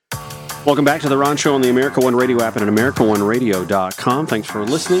Welcome back to the Ron Show on the America One Radio app and at AmericaOneRadio.com. Thanks for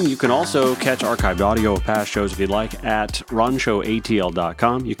listening. You can also catch archived audio of past shows if you'd like at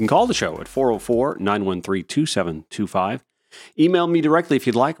RonShowATL.com. You can call the show at 404-913-2725. Email me directly if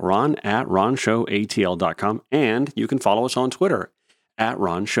you'd like, Ron at RonShowATL.com. And you can follow us on Twitter at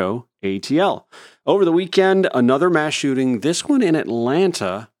RonShowATL. Over the weekend, another mass shooting, this one in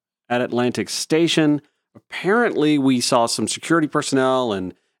Atlanta at Atlantic Station. Apparently, we saw some security personnel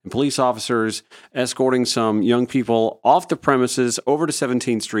and police officers escorting some young people off the premises over to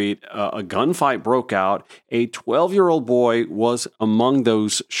 17th Street. A gunfight broke out. A 12-year-old boy was among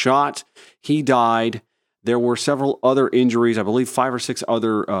those shot. He died. There were several other injuries, I believe 5 or 6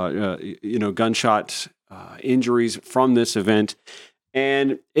 other gunshot injuries from this event.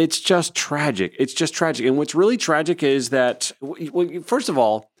 And it's just tragic. It's just tragic. And what's really tragic is that, first of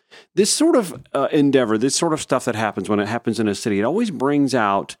all, this sort of endeavor, this sort of stuff that happens when it happens in a city, it always brings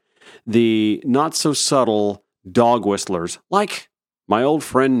out the not-so-subtle dog whistlers, like my old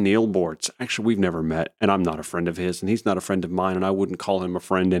friend Neal Boortz. Actually, we've never met, and I'm not a friend of his, and he's not a friend of mine, and I wouldn't call him a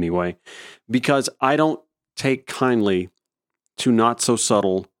friend anyway, because I don't take kindly to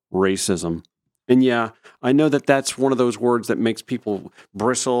not-so-subtle racism. And yeah, I know that that's one of those words that makes people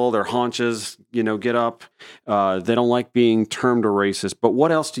bristle, their haunches, get up. They don't like being termed a racist. But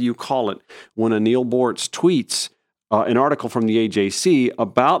what else do you call it when a Neal Boortz tweets an article from the AJC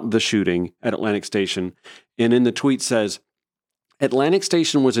about the shooting at Atlantic Station? And in the tweet says, Atlantic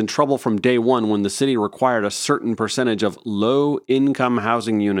Station was in trouble from day one when the city required a certain percentage of low-income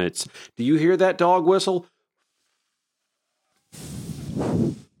housing units. Do you hear that dog whistle?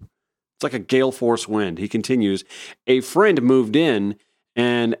 It's like a gale force wind. He continues, a friend moved in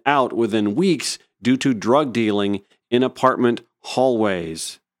and out within weeks due to drug dealing in apartment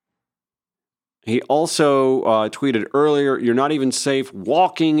hallways. He also tweeted earlier, you're not even safe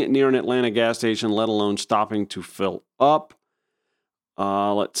walking near an Atlanta gas station, let alone stopping to fill up.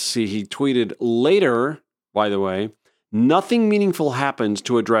 Let's see. He tweeted later, by the way, nothing meaningful happens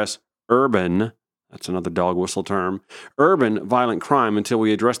to address urban, that's another dog whistle term, urban violent crime until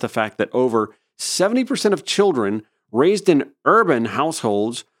we address the fact that over 70% of children raised in urban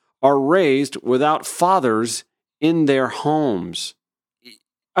households are raised without fathers in their homes.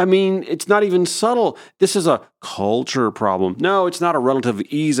 I mean, it's not even subtle. This is a culture problem. No, it's not a relative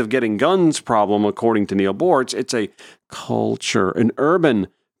ease of getting guns problem, according to Neal Boortz. It's a culture, an urban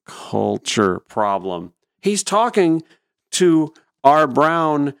culture problem. He's talking to our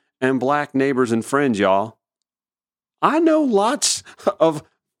brown and black neighbors and friends, y'all. I know lots of,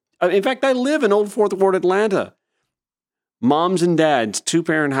 in fact, I live in Old Fourth Ward, Atlanta. Moms and dads,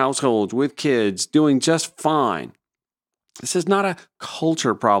 2-parent households with kids doing just fine. This is not a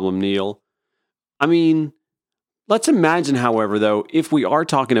culture problem, Neal. I mean, let's imagine, however, though, if we are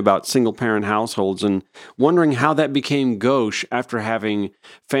talking about single-parent households and wondering how that became gauche after having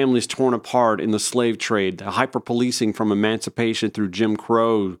families torn apart in the slave trade, the hyper-policing from emancipation through Jim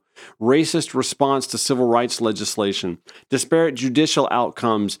Crow, racist response to civil rights legislation, disparate judicial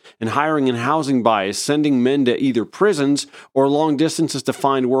outcomes, and hiring and housing bias, sending men to either prisons or long distances to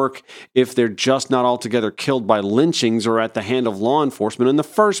find work if they're just not altogether killed by lynchings or at the hand of law enforcement in the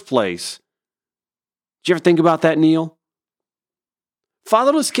first place. Did you ever think about that, Neal?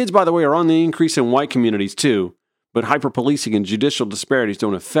 Fatherless kids, by the way, are on the increase in white communities too, but hyper-policing and judicial disparities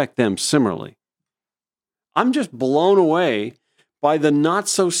don't affect them similarly. I'm just blown away by the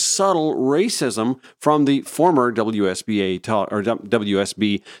not-so-subtle racism from the former WSB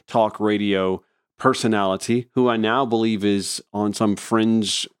talk radio personality, who I now believe is on some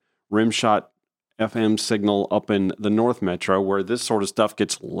fringe rimshot FM signal up in the North Metro, where this sort of stuff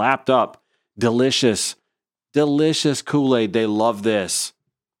gets lapped up. Delicious Kool-Aid. They love this.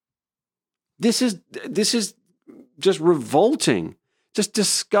 This is just revolting, just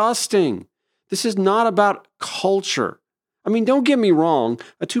disgusting. This is not about culture. I mean, don't get me wrong.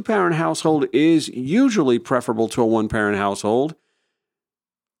 A 2-parent household is usually preferable to a 1-parent household.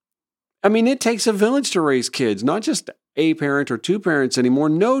 I mean, it takes a village to raise kids, not just a parent or 2 parents anymore.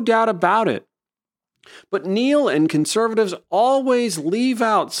 No doubt about it. But Neal and conservatives always leave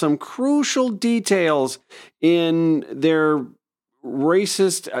out some crucial details in their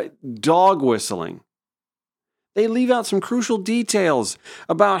racist dog whistling. They leave out some crucial details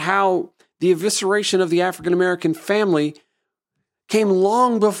about how the evisceration of the African American family came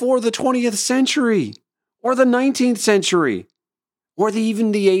long before the 20th century, or the 19th century, or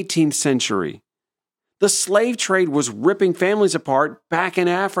even the 18th century. The slave trade was ripping families apart back in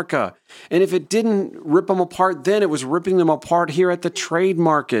Africa. And if it didn't rip them apart then, it was ripping them apart here at the trade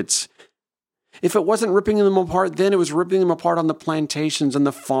markets. If it wasn't ripping them apart then, it was ripping them apart on the plantations and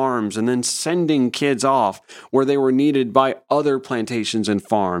the farms and then sending kids off where they were needed by other plantations and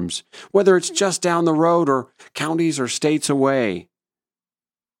farms, whether it's just down the road or counties or states away.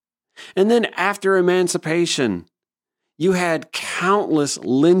 And then after emancipation, you had countless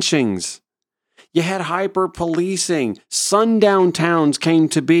lynchings. You had hyper-policing. Sundown towns came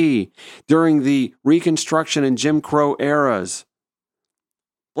to be during the Reconstruction and Jim Crow eras.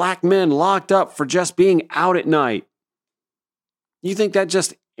 Black men locked up for just being out at night. You think that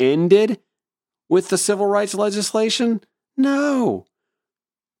just ended with the civil rights legislation? No.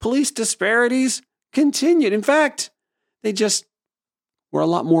 Police disparities continued. In fact, they just were a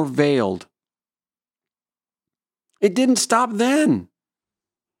lot more veiled. It didn't stop then.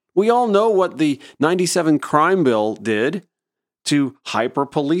 We all know what the 97 crime bill did to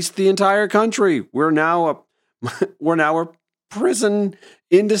hyper-police the entire country. We're now a prison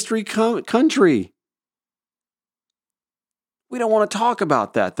industry country. We don't want to talk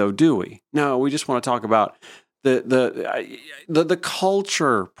about that, though, do we? No, we just want to talk about the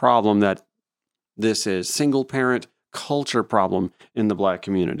culture problem that this is. Single-parent culture problem in the Black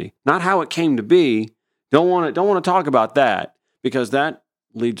community. Not how it came to be. Don't want to talk about that, because that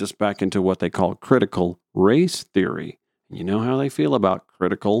leads us back into what they call critical race theory. You know how they feel about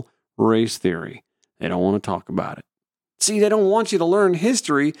critical race theory. They don't want to talk about it. See, they don't want you to learn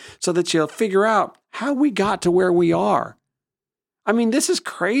history so that you'll figure out how we got to where we are. I mean, this is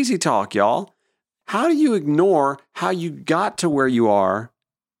crazy talk, y'all. How do you ignore how you got to where you are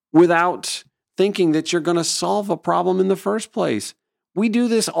without thinking that you're going to solve a problem in the first place? We do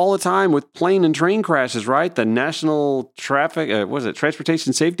this all the time with plane and train crashes, right? The National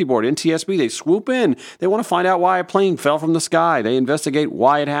Transportation Safety Board, NTSB, they swoop in. They want to find out why a plane fell from the sky. They investigate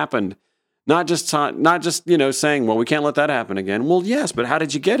why it happened. Not just saying, well, we can't let that happen again. Well, yes, but how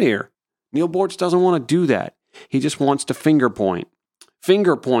did you get here? Neal Boortz doesn't want to do that. He just wants to finger point.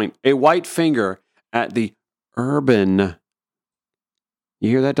 Finger point, a white finger at the urban. You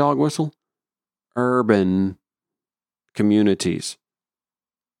hear that dog whistle? Urban communities.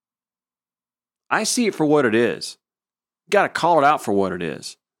 I see it for what it is. You got to call it out for what it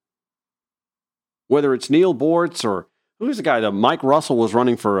is. Whether it's Neal Boortz or who's the guy that Mike Russell was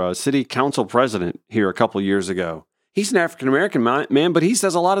running for a city council president here a couple years ago. He's an African-American man, but he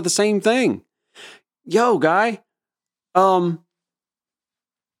says a lot of the same thing. Yo, guy, you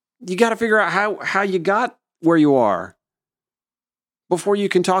got to figure out how you got where you are before you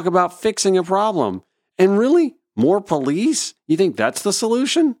can talk about fixing a problem. And really, more police? You think that's the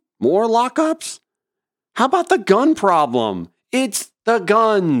solution? More lockups? How about the gun problem? It's the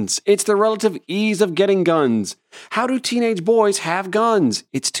guns. It's the relative ease of getting guns. How do teenage boys have guns?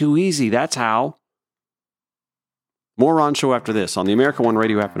 It's too easy. That's how. More RonShow after this on the America One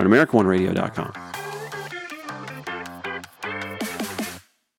Radio app and at AmericaOneRadio.com.